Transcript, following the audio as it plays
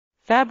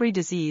Fabry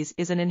disease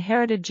is an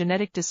inherited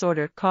genetic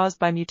disorder caused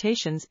by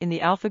mutations in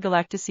the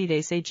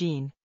alpha-galactosidase A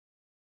gene.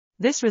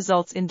 This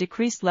results in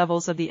decreased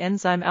levels of the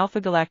enzyme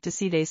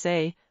alpha-galactosidase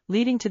A,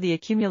 leading to the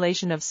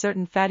accumulation of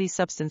certain fatty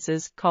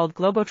substances called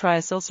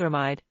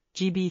globotriacylceramide,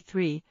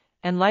 GB3,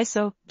 and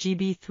lyso,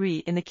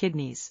 GB3 in the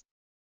kidneys.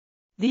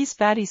 These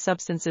fatty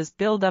substances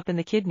build up in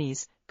the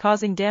kidneys,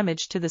 causing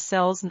damage to the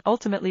cells and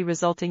ultimately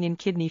resulting in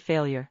kidney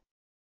failure.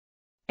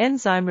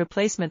 Enzyme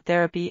replacement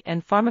therapy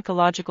and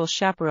pharmacological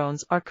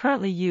chaperones are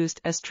currently used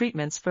as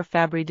treatments for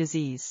Fabry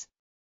disease.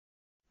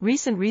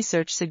 Recent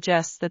research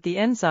suggests that the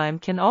enzyme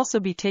can also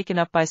be taken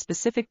up by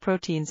specific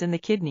proteins in the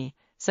kidney,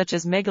 such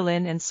as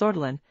megalin and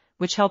sortilin,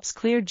 which helps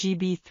clear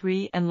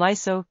GB3 and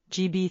lyso,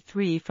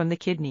 GB3 from the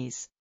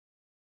kidneys.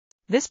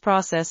 This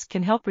process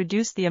can help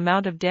reduce the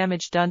amount of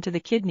damage done to the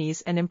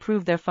kidneys and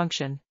improve their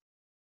function.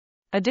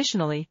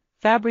 Additionally,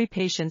 Fabry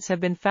patients have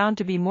been found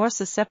to be more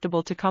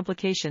susceptible to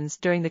complications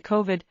during the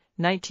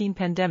COVID-19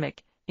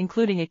 pandemic,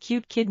 including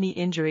acute kidney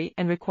injury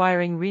and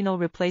requiring renal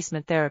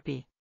replacement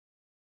therapy.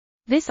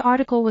 This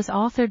article was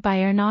authored by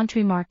Hernán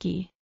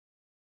Trimarchi.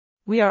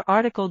 We are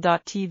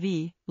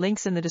RTCLTV,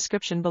 links in the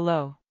description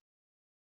below.